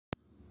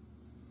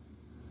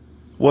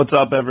What's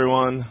up,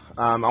 everyone?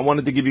 I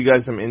wanted to give you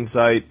guys some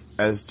insight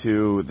as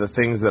to the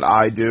things that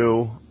I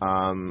do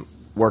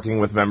working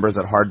with members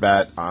at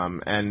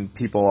Hardbat and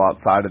people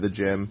outside of the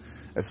gym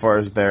as far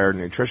as their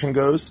nutrition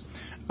goes.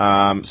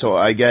 So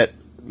I get,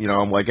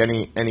 like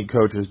any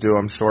coaches do,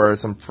 I'm sure,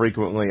 some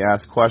frequently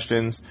asked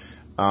questions.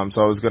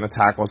 So I was going to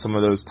tackle some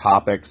of those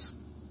topics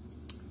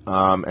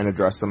and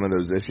address some of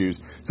those issues.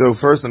 So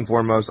first and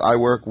foremost, I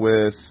work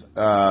with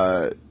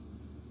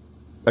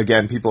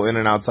again, people in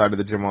and outside of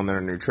the gym on their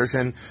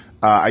nutrition.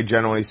 I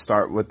generally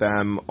start with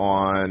them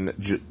on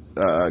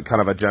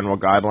kind of a general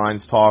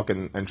guidelines talk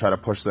and try to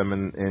push them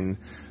in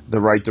the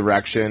right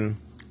direction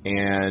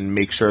and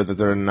make sure that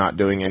they're not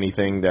doing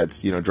anything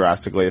that's,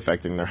 drastically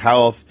affecting their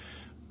health,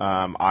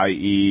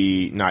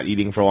 i.e. not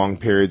eating for long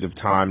periods of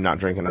time, not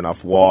drinking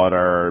enough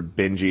water,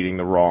 binge eating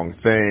the wrong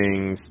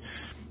things,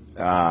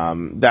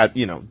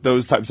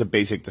 those types of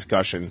basic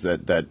discussions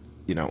that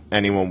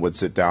anyone would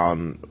sit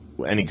down,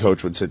 any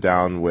coach would sit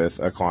down with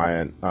a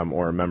client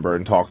or a member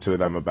and talk to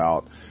them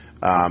about.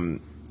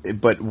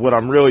 But what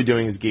I'm really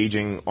doing is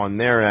gauging on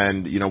their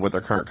end, what their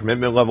current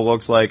commitment level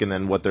looks like, and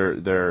then what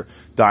their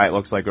diet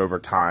looks like over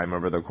time,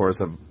 over the course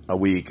of a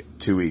week,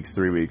 2 weeks,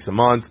 3 weeks, a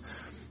month,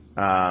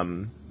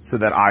 so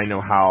that I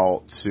know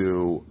how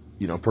to,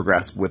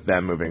 progress with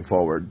them moving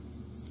forward.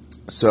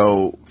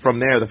 So from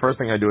there, the first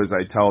thing I do is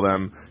I tell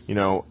them,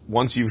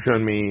 once you've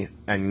shown me,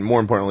 and more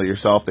importantly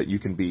yourself, that you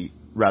can be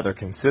rather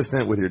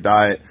consistent with your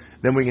diet,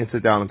 then we can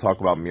sit down and talk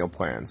about meal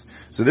plans.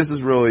 So this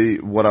is really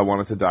what I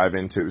wanted to dive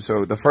into.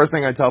 So the first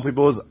thing I tell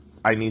people is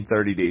I need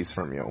 30 days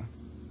from you.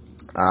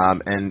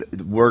 And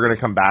we're going to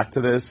come back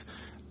to this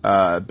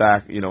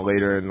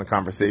later in the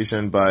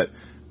conversation, but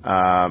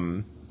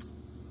one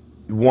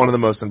of the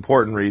most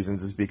important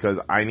reasons is because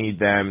I need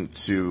them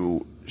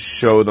to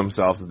show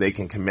themselves that they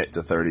can commit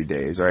to 30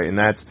 days, right? And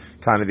that's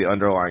kind of the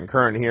underlying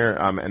current here,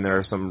 and there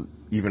are some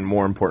even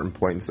more important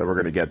points that we're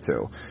going to get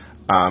to.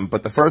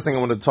 But the first thing I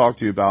want to talk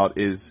to you about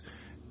is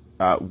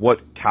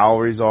what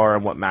calories are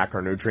and what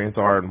macronutrients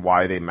are and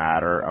why they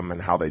matter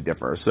and how they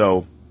differ.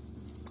 So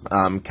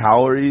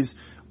calories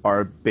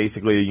are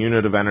basically a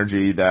unit of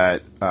energy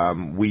that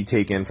we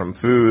take in from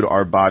food,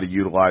 our body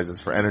utilizes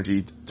for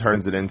energy,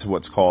 turns it into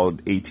what's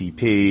called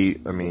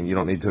ATP. I mean, you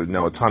don't need to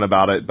know a ton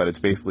about it, but it's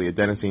basically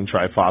adenosine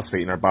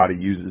triphosphate, and our body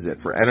uses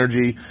it for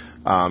energy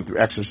through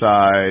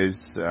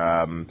exercise,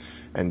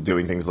 and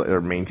doing things like, or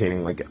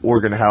maintaining like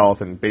organ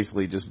health, and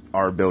basically just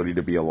our ability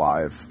to be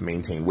alive,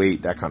 maintain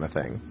weight, that kind of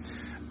thing.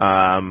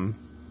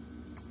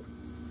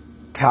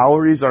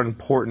 Calories are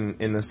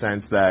important in the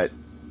sense that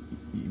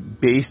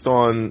based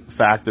on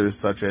factors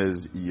such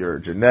as your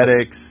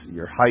genetics,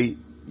 your height,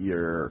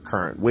 your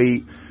current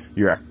weight,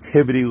 your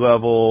activity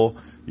level,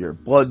 your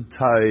blood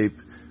type,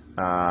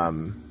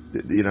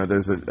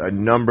 there's a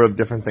number of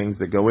different things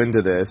that go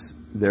into this.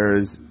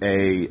 There's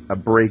a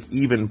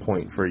break-even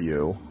point for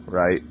you,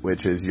 right,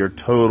 which is your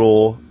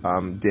total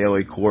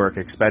daily caloric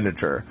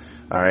expenditure,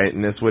 all right?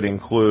 And this would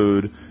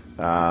include,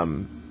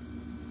 both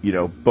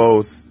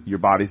your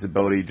body's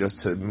ability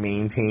just to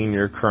maintain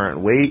your current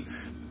weight,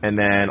 and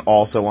then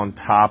also on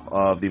top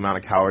of the amount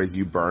of calories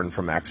you burn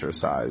from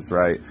exercise,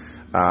 right?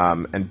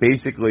 And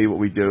basically what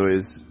we do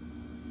is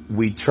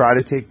we try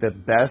to take the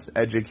best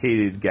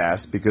educated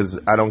guess, because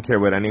I don't care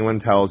what anyone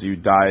tells you,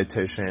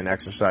 dietitian,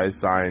 exercise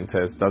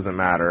scientist, doesn't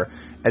matter.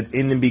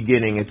 In the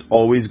beginning, it's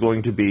always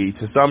going to be,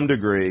 to some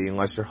degree,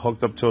 unless you're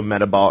hooked up to a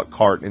metabolic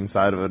cart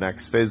inside of an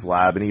ex-phys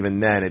lab, and even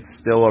then, it's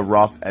still a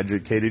rough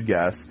educated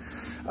guess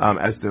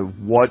as to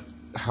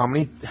how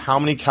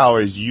many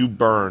calories you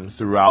burn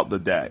throughout the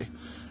day.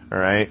 All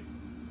right.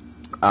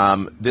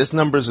 This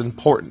number is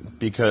important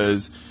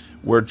because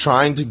we're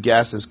trying to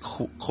guess as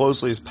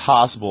closely as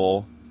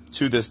possible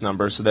to this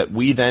number so that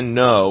we then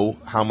know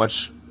how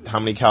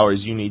many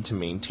calories you need to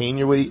maintain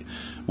your weight,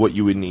 what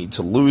you would need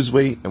to lose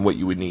weight, and what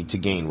you would need to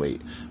gain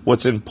weight.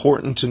 What's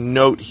important to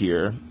note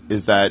here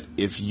is that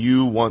if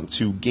you want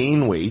to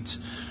gain weight,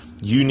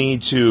 you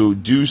need to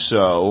do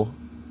so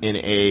in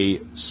a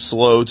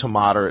slow to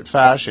moderate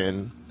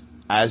fashion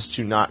as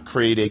to not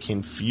create a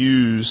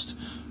confused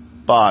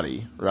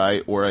body,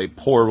 right? Or a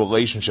poor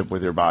relationship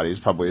with your body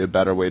is probably a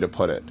better way to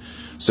put it.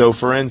 So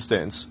for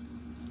instance,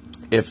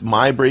 if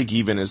my break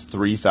even is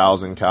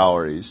 3,000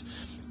 calories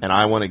and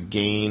I want to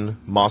gain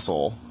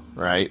muscle,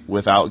 right,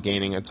 without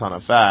gaining a ton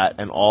of fat,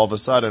 and all of a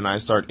sudden I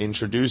start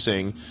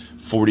introducing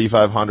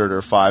 4,500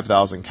 or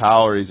 5,000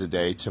 calories a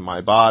day to my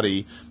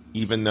body,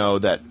 even though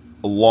that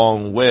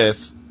along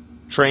with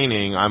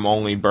training I'm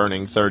only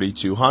burning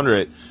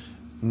 3,200,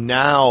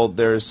 now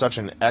there is such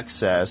an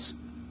excess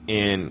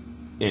in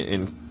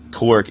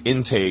caloric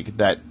intake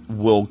that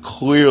will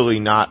clearly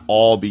not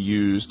all be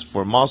used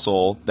for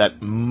muscle,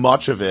 that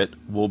much of it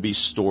will be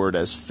stored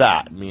as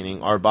fat,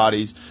 meaning our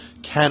bodies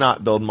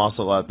cannot build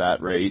muscle at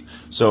that rate.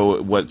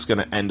 So what's going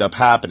to end up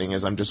happening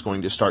is I'm just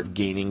going to start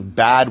gaining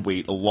bad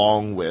weight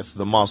along with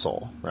the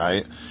muscle,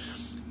 right?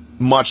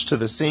 Much to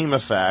the same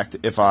effect,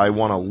 if I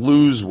want to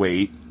lose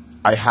weight,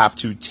 I have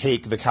to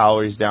take the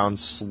calories down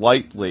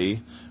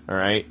slightly, all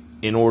right,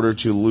 in order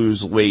to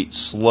lose weight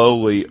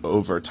slowly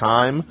over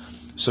time,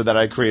 so that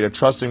I create a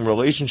trusting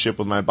relationship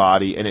with my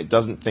body and it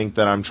doesn't think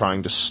that I'm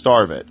trying to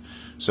starve it.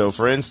 So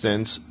for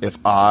instance, if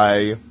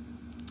I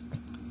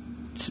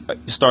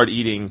start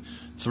eating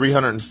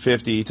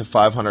 350 to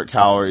 500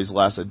 calories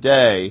less a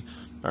day,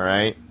 all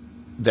right,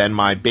 then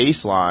my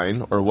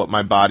baseline, or what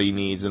my body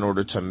needs in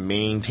order to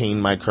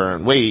maintain my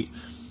current weight,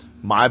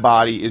 my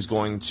body is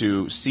going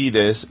to see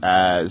this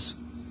as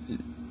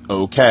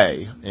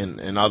okay.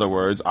 In other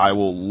words, I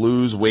will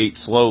lose weight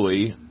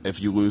slowly. If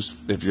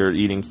you're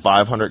eating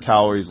 500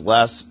 calories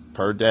less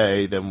per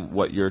day than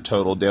what your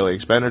total daily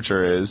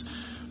expenditure is,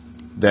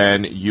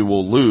 then you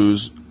will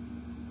lose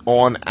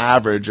on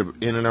average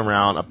in and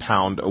around a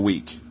pound a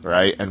week,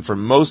 right? And for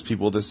most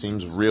people, this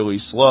seems really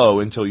slow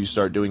until you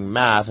start doing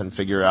math and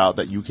figure out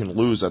that you can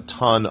lose a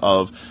ton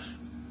of,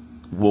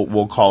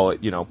 we'll call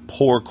it,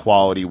 poor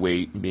quality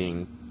weight,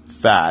 being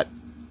fat,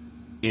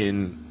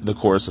 in the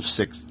course of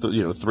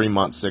 3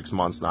 months, 6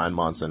 months, 9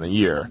 months, and a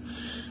year.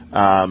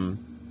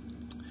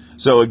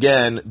 So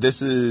again,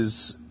 this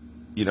is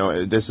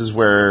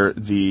where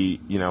the,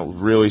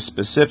 really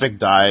specific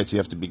diets you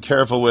have to be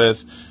careful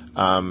with.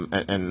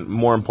 And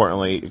more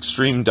importantly,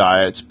 extreme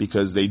diets,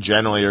 because they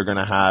generally are going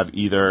to have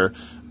either,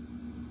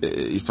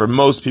 for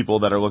most people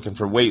that are looking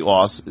for weight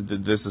loss,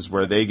 this is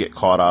where they get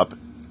caught up,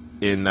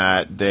 in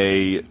that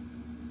they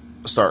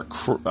start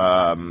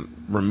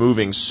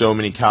removing so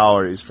many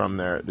calories from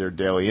their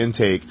daily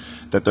intake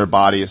that their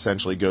body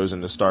essentially goes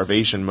into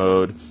starvation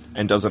mode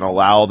and doesn't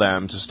allow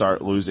them to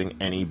start losing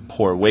any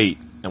poor weight.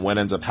 And what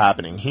ends up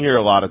happening here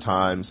a lot of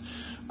times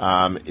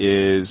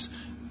is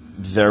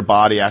their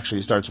body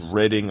actually starts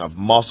ridding of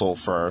muscle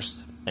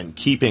first and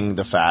keeping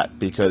the fat,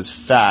 because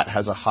fat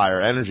has a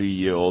higher energy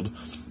yield,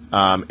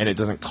 and it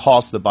doesn't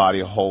cost the body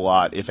a whole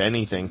lot, if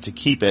anything, to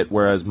keep it,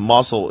 whereas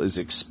muscle is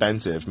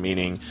expensive,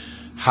 meaning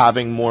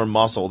having more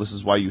muscle. This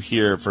is why you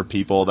hear for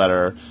people that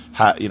are,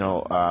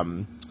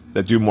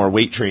 that do more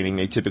weight training,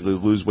 they typically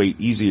lose weight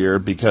easier,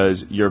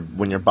 because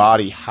when your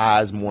body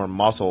has more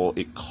muscle,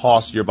 it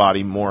costs your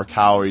body more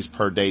calories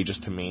per day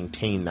just to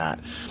maintain that.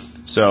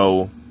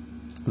 So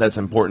that's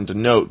important to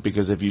note,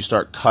 because if you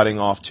start cutting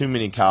off too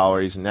many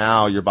calories,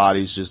 now your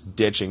body's just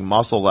ditching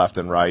muscle left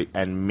and right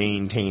and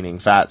maintaining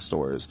fat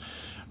stores.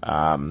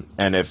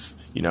 And if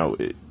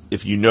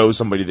you know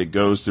somebody that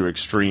goes through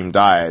extreme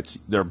diets,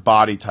 their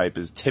body type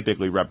is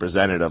typically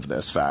representative of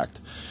this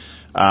fact.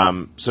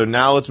 So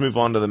now let's move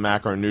on to the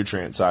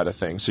macronutrient side of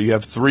things. So you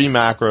have 3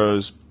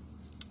 macros.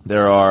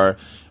 There are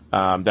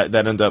that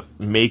end up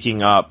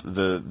making up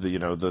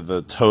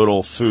the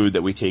total food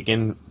that we take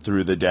in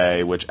through the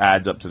day, which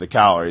adds up to the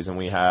calories. And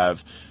we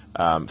have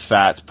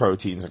fats,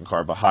 proteins, and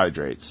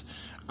carbohydrates.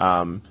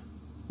 One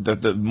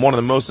of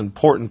the most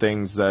important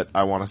things that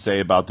I want to say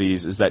about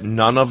these is that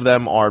none of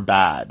them are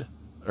bad.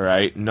 All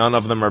right, none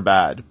of them are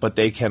bad, but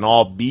they can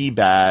all be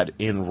bad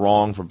in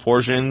wrong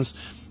proportions,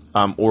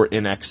 or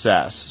in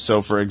excess.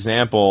 So for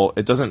example,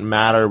 it doesn't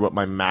matter what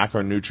my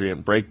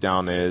macronutrient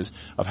breakdown is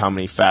of how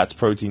many fats,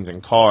 proteins,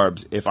 and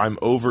carbs. If I'm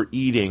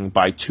overeating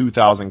by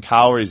 2,000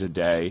 calories a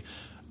day,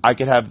 I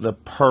could have the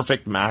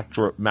perfect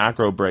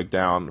macro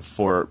breakdown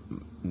for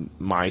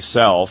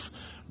myself,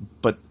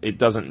 but it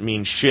doesn't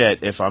mean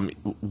shit if I'm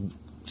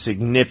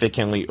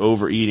significantly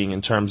overeating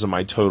in terms of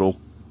my total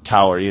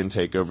calorie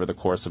intake over the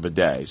course of a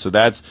day. So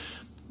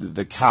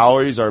the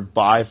calories are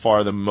by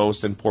far the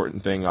most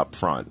important thing up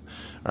front.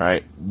 All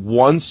right.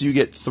 Once you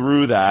get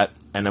through that,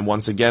 and then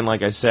once again,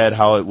 like I said,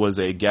 how it was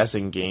a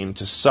guessing game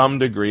to some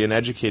degree, an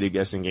educated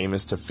guessing game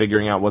as to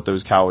figuring out what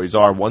those calories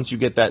are. Once you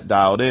get that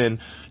dialed in,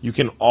 you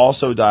can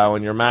also dial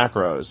in your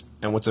macros.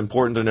 And what's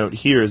important to note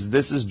here is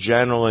this is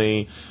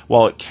generally,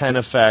 while it can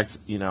affect,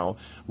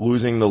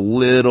 losing the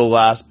little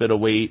last bit of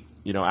weight,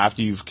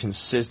 after you've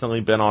consistently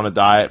been on a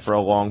diet for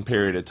a long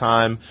period of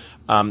time,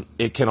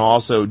 it can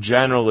also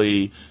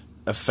generally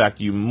affect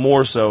you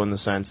more so in the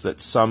sense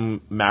that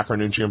some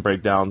macronutrient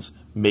breakdowns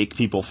make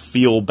people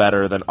feel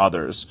better than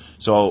others.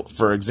 So,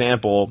 for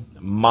example,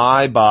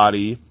 my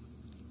body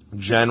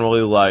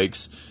generally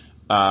likes,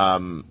 if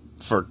I'm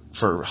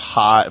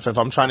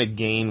trying to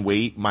gain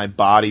weight, my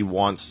body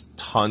wants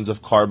tons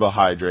of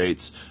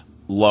carbohydrates,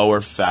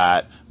 lower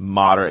fat,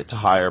 moderate to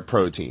higher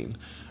protein.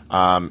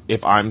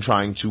 If I'm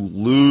trying to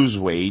lose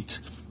weight,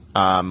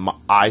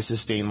 I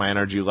sustain my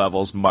energy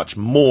levels much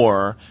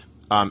more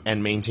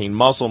and maintain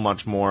muscle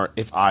much more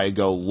if I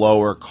go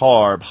lower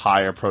carb,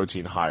 higher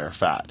protein, higher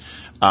fat.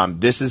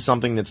 This is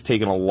something that's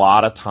taken a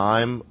lot of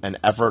time and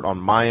effort on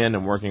my end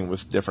and working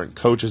with different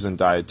coaches and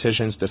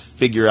dietitians to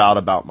figure out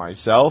about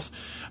myself.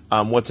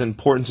 What's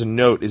important to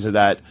note is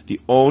that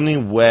the only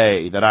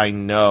way that I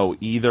know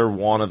either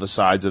one of the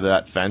sides of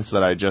that fence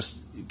that I just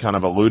kind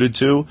of alluded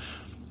to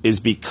is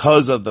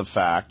because of the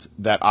fact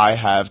that I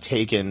have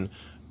taken,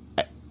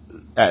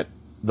 at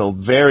the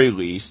very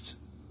least,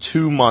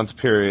 2-month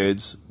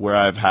periods where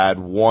I've had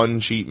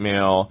one cheat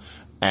meal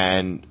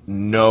and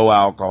no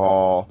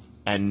alcohol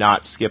and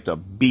not skipped a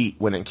beat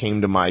when it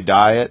came to my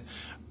diet.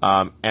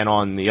 And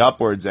on the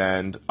upwards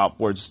end,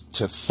 upwards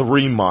to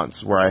 3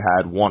 months where I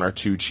had 1 or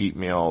 2 cheat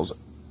meals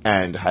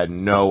and had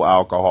no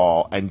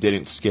alcohol and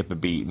didn't skip a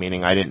beat,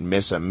 meaning I didn't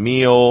miss a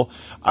meal.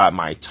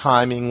 My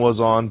timing was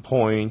on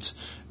point.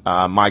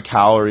 My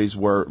calories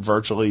were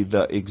virtually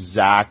the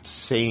exact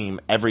same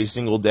every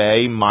single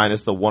day,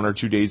 minus the 1 or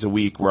 2 days a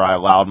week where I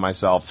allowed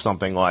myself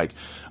something like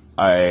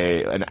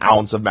an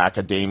ounce of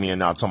macadamia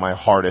nuts on my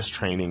hardest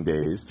training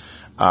days.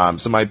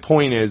 So my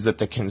point is that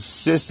the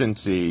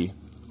consistency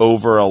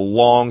over a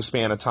long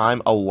span of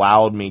time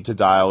allowed me to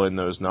dial in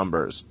those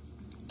numbers.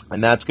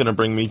 And that's going to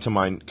bring me to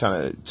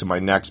my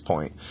next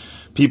point.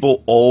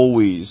 People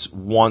always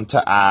want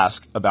to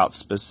ask about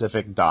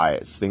specific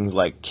diets, things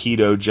like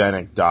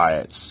ketogenic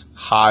diets,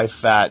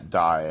 high-fat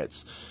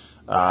diets,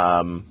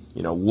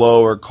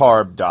 lower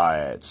carb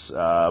diets,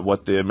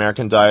 what the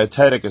American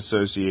Dietetic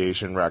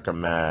Association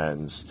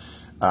recommends,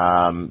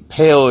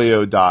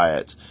 paleo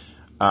diet.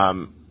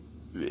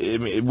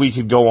 We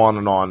could go on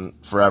and on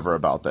forever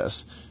about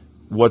this.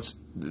 What's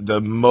the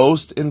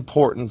most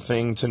important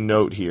thing to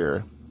note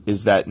here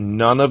is that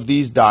none of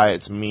these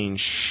diets mean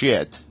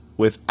shit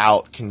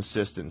without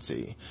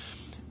consistency.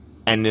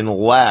 And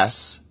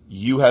unless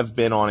you have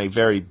been on a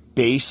very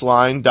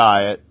baseline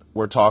diet,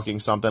 we're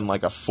talking something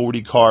like a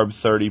 40 carb,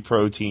 30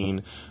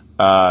 protein,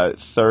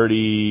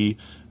 30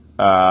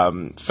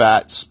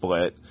 fat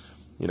split,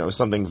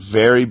 something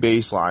very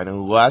baseline,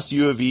 unless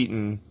you have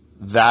eaten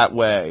that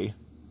way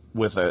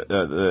with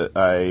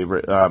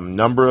a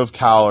number of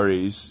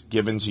calories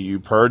given to you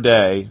per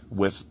day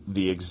with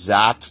the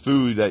exact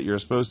food that you're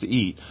supposed to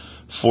eat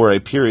for a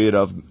period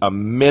of a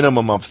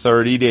minimum of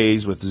 30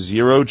 days with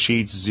 0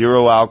 cheats,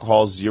 0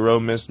 alcohol, 0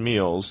 missed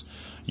meals,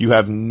 you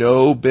have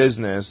no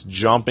business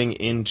jumping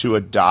into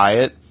a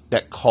diet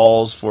that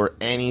calls for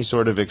any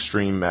sort of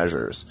extreme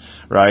measures,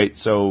 right?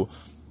 So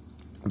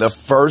the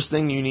first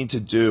thing you need to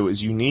do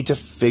is you need to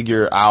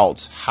figure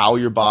out how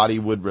your body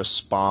would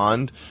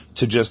respond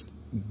to just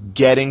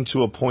getting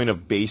to a point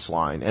of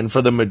baseline. And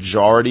for the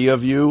majority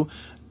of you,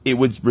 it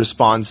would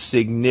respond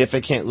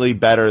significantly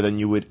better than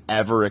you would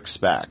ever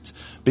expect.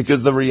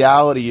 Because the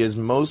reality is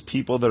most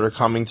people that are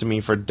coming to me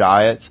for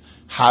diets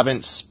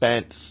haven't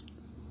spent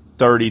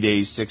 30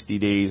 days, 60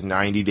 days,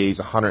 90 days,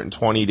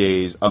 120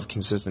 days of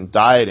consistent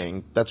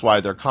dieting. That's why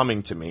they're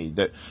coming to me.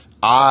 That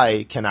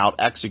I can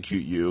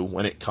out-execute you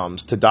when it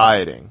comes to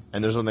dieting.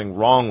 And there's nothing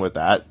wrong with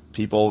that.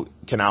 People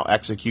can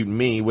out-execute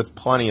me with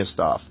plenty of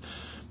stuff.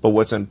 But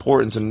what's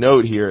important to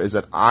note here is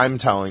that I'm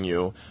telling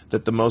you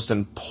that the most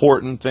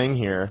important thing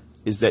here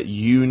is that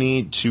you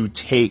need to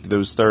take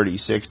those 30,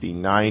 60,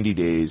 90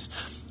 days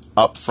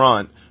up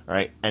front,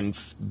 right, and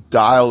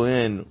dial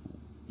in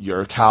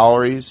your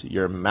calories,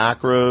 your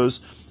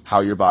macros, how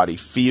your body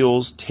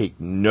feels,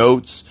 take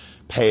notes,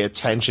 pay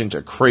attention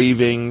to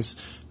cravings,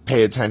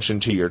 pay attention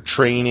to your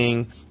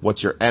training,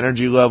 what's your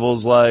energy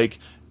levels like.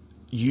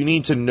 You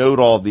need to note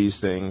all of these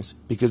things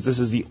because this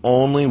is the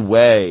only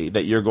way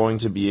that you're going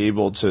to be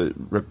able to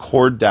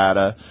record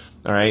data,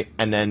 all right,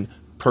 and then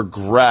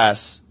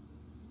progress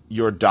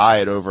your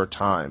diet over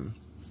time.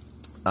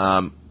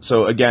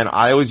 So again,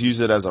 I always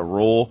use it as a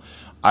rule.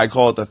 I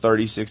call it the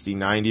 30, 60,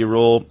 90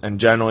 rule, and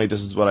generally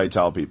this is what I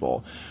tell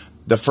people.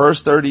 The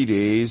first 30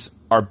 days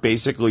are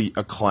basically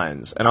a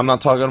cleanse. And I'm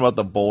not talking about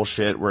the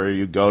bullshit where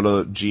you go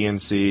to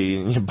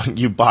GNC and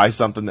you buy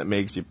something that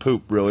makes you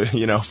poop really,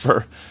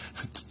 for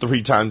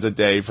 3 times a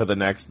day for the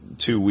next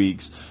 2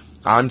 weeks.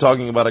 I'm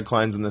talking about a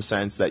cleanse in the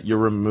sense that you're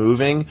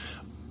removing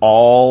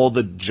all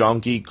the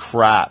junky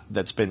crap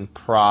that's been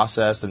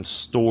processed and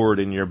stored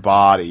in your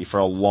body for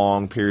a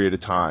long period of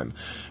time.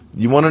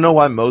 You want to know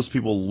why most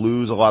people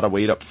lose a lot of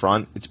weight up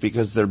front? It's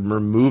because they're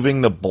removing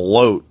the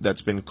bloat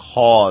that's been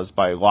caused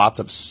by lots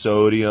of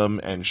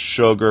sodium and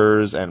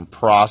sugars and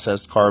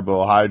processed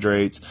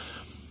carbohydrates.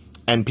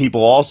 And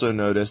people also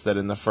notice that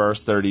in the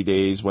first 30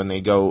 days when they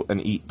go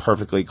and eat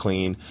perfectly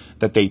clean,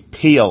 that they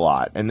pee a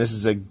lot. And this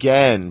is,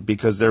 again,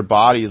 because their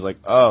body is like,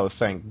 oh,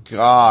 thank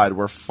God,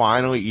 we're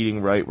finally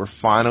eating right, we're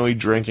finally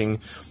drinking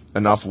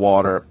enough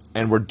water,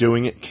 and we're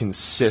doing it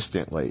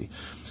consistently.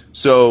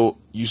 So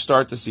you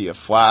start to see a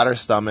flatter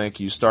stomach.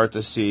 You start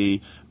to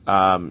see,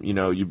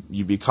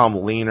 you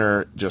become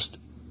leaner just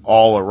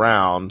all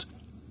around.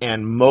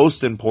 And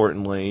most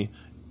importantly,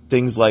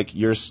 things like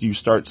you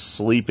start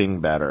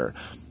sleeping better.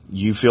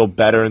 You feel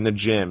better in the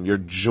gym. Your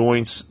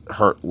joints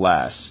hurt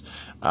less.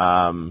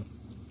 You're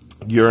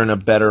in a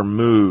better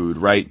mood,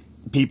 right?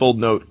 People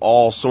note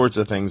all sorts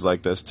of things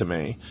like this to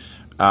me.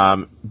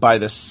 By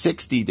the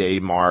 60-day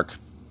mark,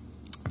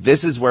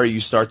 this is where you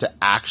start to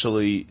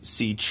actually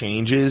see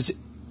changes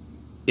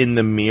in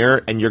the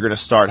mirror, and you're going to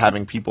start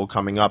having people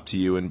coming up to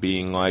you and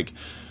being like,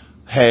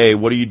 hey,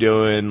 what are you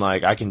doing?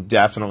 Like, I can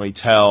definitely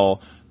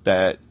tell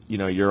that,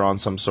 you're on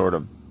some sort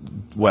of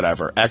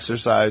whatever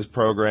exercise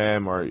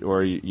program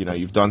or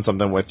you've done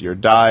something with your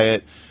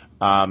diet.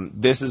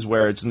 This is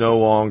where it's no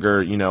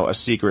longer, a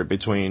secret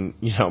between,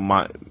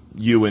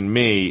 you and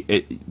me,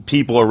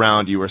 people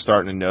around you are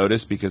starting to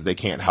notice because they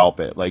can't help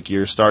it. Like,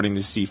 you're starting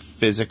to see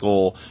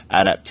physical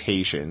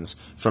adaptations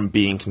from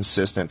being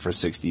consistent for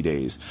 60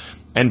 days.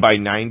 And by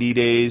 90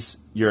 days,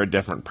 you're a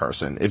different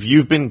person. If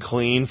you've been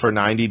clean for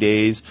 90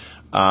 days,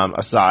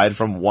 aside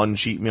from one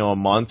cheat meal a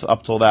month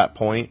up till that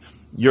point,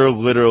 you're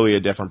literally a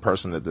different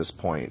person at this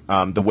point.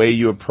 The way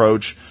you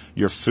approach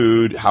your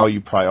food, how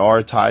you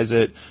prioritize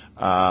it,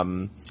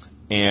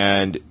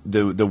 and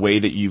the way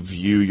that you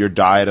view your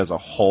diet as a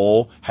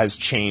whole has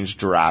changed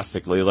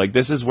drastically. Like,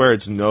 this is where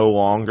it's no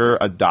longer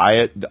a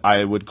diet.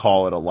 I would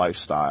call it a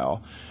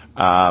lifestyle.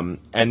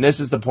 And this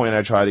is the point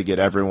I try to get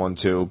everyone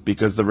to,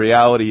 because the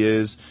reality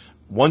is,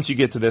 once you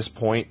get to this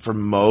point, for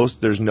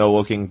most, there's no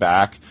looking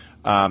back.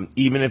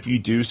 Even if you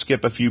do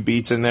skip a few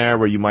beats in there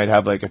where you might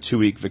have like a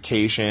 2-week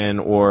vacation,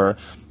 or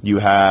you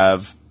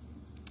have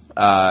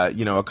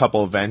a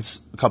couple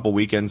events, a couple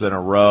weekends in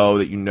a row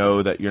that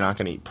that you're not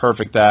going to eat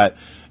perfect at,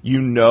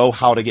 you know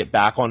how to get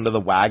back onto the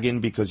wagon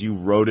because you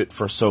rode it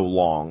for so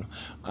long.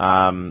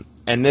 And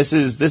this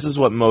is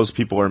what most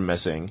people are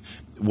missing.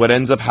 What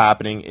ends up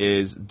happening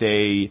is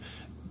they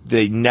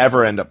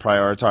never end up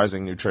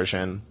prioritizing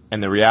nutrition.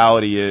 And the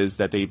reality is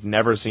that they've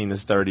never seen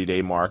this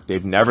 30-day mark.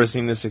 They've never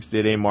seen the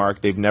 60-day mark.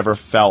 They've never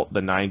felt the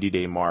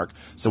 90-day mark.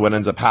 So what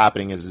ends up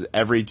happening is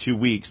every 2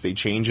 weeks, they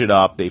change it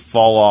up. They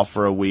fall off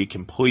for a week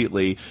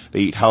completely. They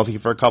eat healthy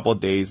for a couple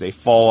of days. They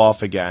fall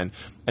off again.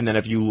 And then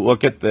if you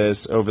look at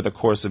this over the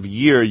course of a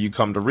year, you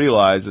come to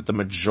realize that the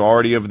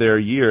majority of their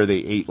year, they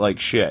ate like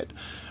shit.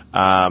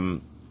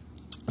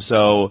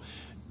 So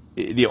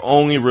the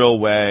only real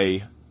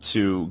way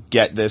to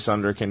get this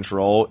under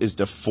control is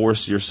to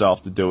force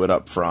yourself to do it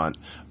up front.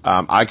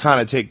 I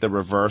kind of take the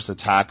reverse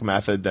attack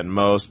method than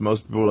most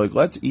people are like,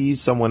 let's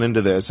ease someone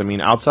into this. I mean,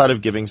 outside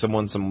of giving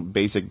someone some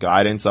basic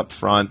guidance up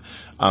front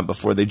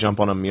before they jump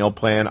on a meal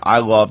plan, I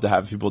love to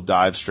have people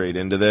dive straight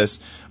into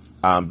this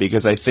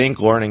because I think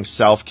learning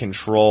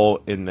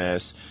self-control in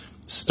this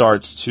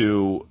starts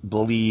to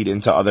bleed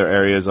into other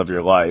areas of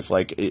your life.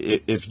 Like,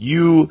 if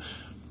you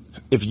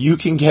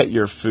can get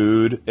your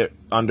food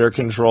under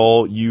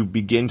control, you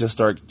begin to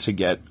start to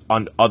get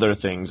other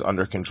things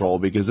under control,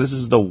 because this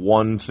is the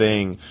one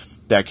thing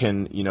that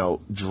can,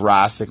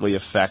 drastically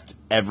affect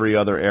every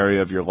other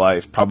area of your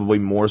life, probably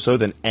more so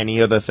than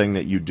any other thing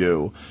that you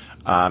do.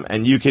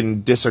 And you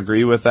can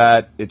disagree with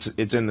that.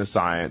 It's in the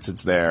science.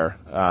 It's there.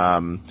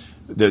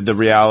 The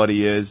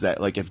reality is that,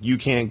 like, if you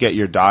can't get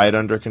your diet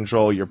under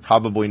control, you're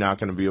probably not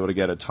going to be able to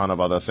get a ton of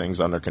other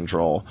things under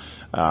control.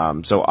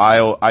 So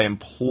I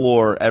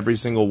implore every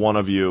single one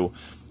of you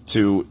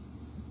to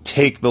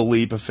take the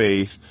leap of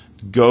faith,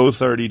 go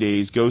 30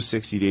 days, go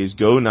 60 days,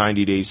 go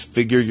 90 days,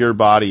 figure your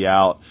body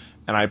out,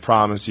 and I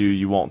promise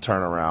you won't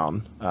turn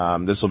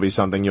around. This will be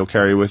something you'll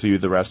carry with you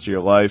the rest of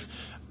your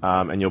life,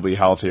 and you'll be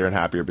healthier and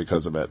happier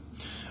because of it.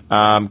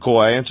 Cool.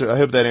 I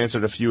hope that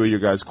answered a few of your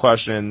guys'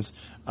 questions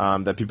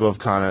that people have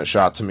kind of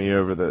shot to me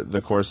over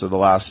the course of the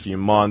last few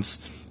months.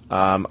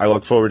 I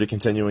look forward to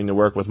continuing to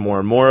work with more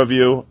and more of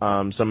you.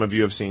 Some of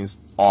you have seen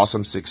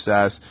awesome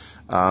success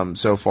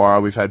so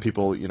far. We've had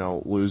people,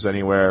 lose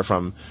anywhere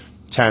from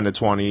 10 to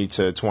 20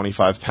 to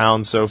 25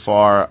 pounds so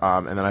far.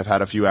 And then I've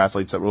had a few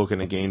athletes that were looking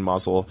to gain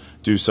muscle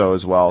do so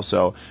as well.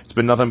 So it's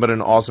been nothing but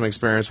an awesome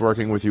experience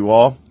working with you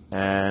all,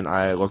 and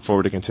I look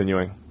forward to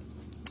continuing.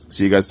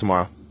 See you guys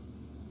tomorrow.